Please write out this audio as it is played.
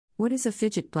What is a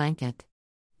fidget blanket?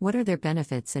 What are their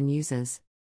benefits and uses?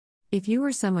 If you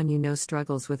or someone you know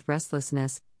struggles with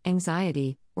restlessness,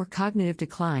 anxiety, or cognitive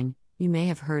decline, you may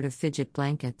have heard of fidget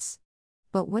blankets.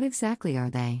 But what exactly are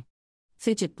they?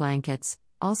 Fidget blankets,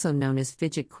 also known as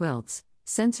fidget quilts,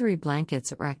 sensory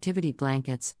blankets or activity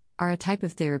blankets, are a type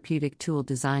of therapeutic tool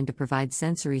designed to provide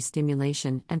sensory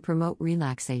stimulation and promote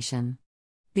relaxation.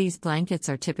 These blankets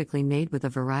are typically made with a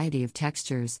variety of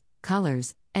textures,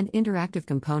 colors, and interactive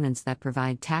components that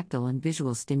provide tactile and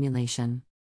visual stimulation.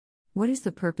 What is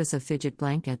the purpose of fidget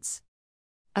blankets?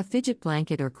 A fidget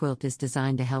blanket or quilt is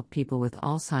designed to help people with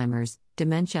Alzheimer's,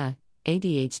 dementia,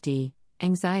 ADHD,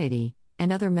 anxiety,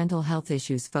 and other mental health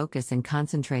issues focus and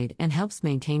concentrate and helps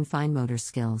maintain fine motor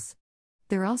skills.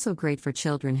 They're also great for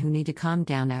children who need to calm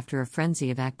down after a frenzy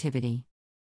of activity.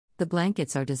 The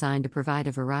blankets are designed to provide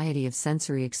a variety of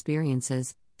sensory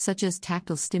experiences, such as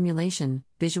tactile stimulation,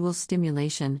 visual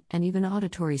stimulation, and even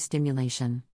auditory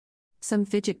stimulation. Some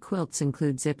fidget quilts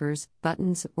include zippers,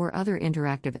 buttons, or other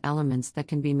interactive elements that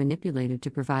can be manipulated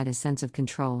to provide a sense of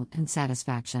control and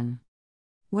satisfaction.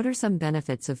 What are some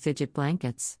benefits of fidget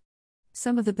blankets?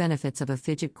 Some of the benefits of a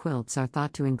fidget quilts are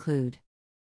thought to include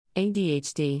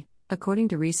ADHD. According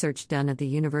to research done at the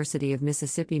University of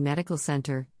Mississippi Medical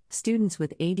Center, students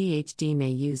with ADHD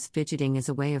may use fidgeting as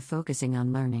a way of focusing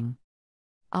on learning.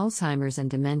 Alzheimer's and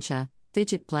dementia.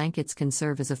 Fidget blankets can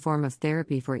serve as a form of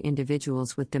therapy for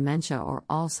individuals with dementia or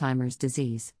Alzheimer's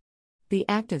disease. The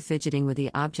act of fidgeting with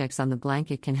the objects on the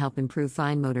blanket can help improve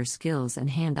fine motor skills and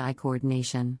hand-eye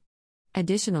coordination.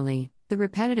 Additionally, the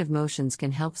repetitive motions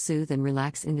can help soothe and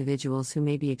relax individuals who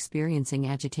may be experiencing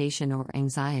agitation or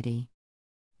anxiety.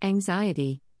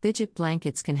 Anxiety. Fidget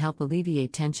blankets can help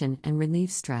alleviate tension and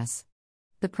relieve stress.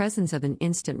 The presence of an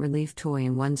instant relief toy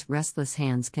in one's restless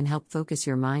hands can help focus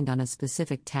your mind on a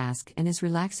specific task and is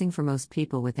relaxing for most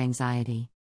people with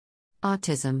anxiety.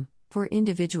 Autism. For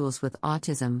individuals with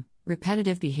autism,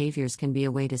 repetitive behaviors can be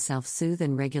a way to self-soothe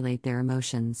and regulate their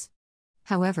emotions.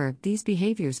 However, these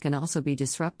behaviors can also be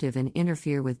disruptive and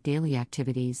interfere with daily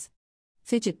activities.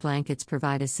 Fidget blankets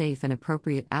provide a safe and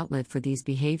appropriate outlet for these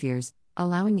behaviors,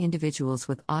 allowing individuals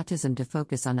with autism to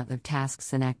focus on other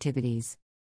tasks and activities.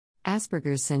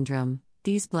 Asperger's syndrome.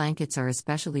 These blankets are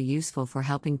especially useful for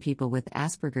helping people with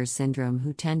Asperger's syndrome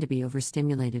who tend to be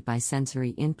overstimulated by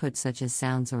sensory input such as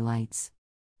sounds or lights.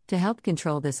 To help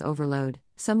control this overload,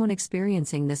 someone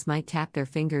experiencing this might tap their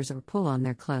fingers or pull on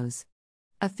their clothes.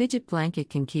 A fidget blanket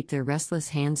can keep their restless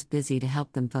hands busy to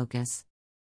help them focus.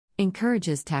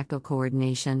 Encourages tactile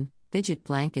coordination. Fidget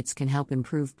blankets can help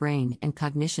improve brain and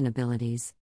cognition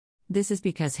abilities. This is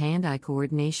because hand-eye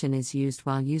coordination is used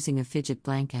while using a fidget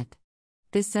blanket.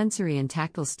 This sensory and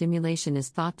tactile stimulation is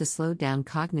thought to slow down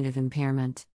cognitive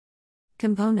impairment.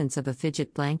 Components of a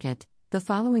fidget blanket. The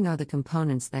following are the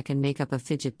components that can make up a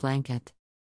fidget blanket.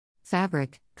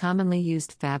 Fabric. Commonly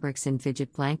used fabrics in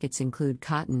fidget blankets include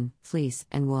cotton, fleece,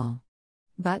 and wool.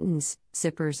 Buttons,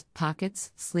 zippers,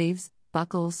 pockets, sleeves,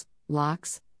 buckles,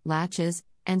 locks, latches,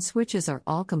 and switches are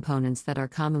all components that are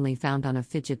commonly found on a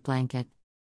fidget blanket.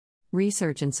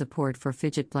 Research and support for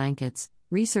fidget blankets.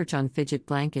 Research on fidget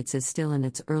blankets is still in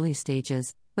its early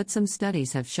stages, but some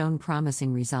studies have shown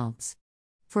promising results.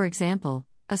 For example,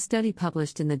 a study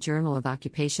published in the Journal of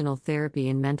Occupational Therapy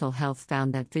and Mental Health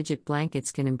found that fidget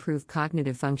blankets can improve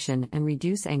cognitive function and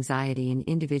reduce anxiety in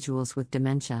individuals with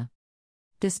dementia.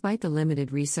 Despite the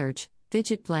limited research,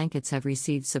 fidget blankets have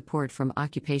received support from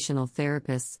occupational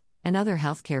therapists and other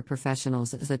healthcare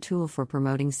professionals as a tool for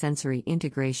promoting sensory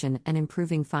integration and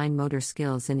improving fine motor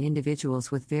skills in individuals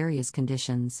with various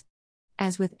conditions.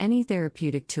 As with any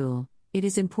therapeutic tool, it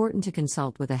is important to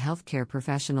consult with a healthcare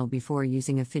professional before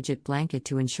using a fidget blanket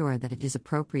to ensure that it is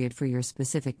appropriate for your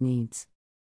specific needs.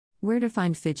 Where to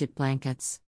find fidget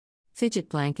blankets? Fidget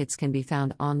blankets can be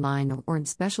found online or in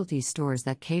specialty stores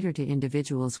that cater to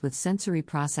individuals with sensory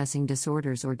processing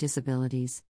disorders or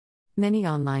disabilities. Many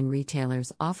online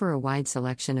retailers offer a wide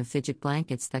selection of fidget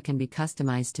blankets that can be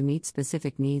customized to meet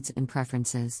specific needs and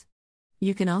preferences.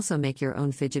 You can also make your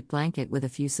own fidget blanket with a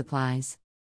few supplies.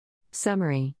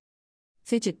 Summary: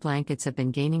 fidget blankets have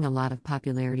been gaining a lot of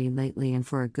popularity lately, and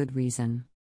for a good reason.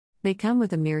 They come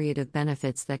with a myriad of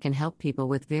benefits that can help people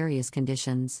with various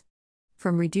conditions.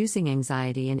 From reducing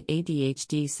anxiety and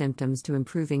ADHD symptoms to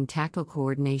improving tactile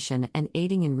coordination and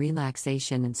aiding in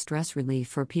relaxation and stress relief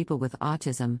for people with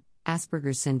autism,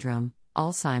 Asperger's syndrome,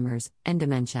 Alzheimer's, and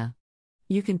dementia.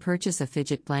 You can purchase a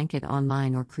fidget blanket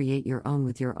online or create your own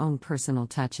with your own personal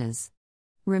touches.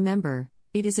 Remember,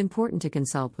 it is important to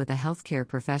consult with a healthcare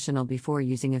professional before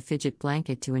using a fidget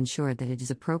blanket to ensure that it is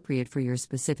appropriate for your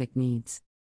specific needs.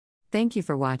 Thank you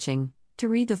for watching. To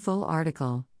read the full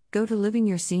article, Go to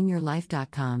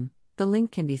livingyourseniorlife.com. The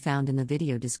link can be found in the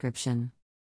video description.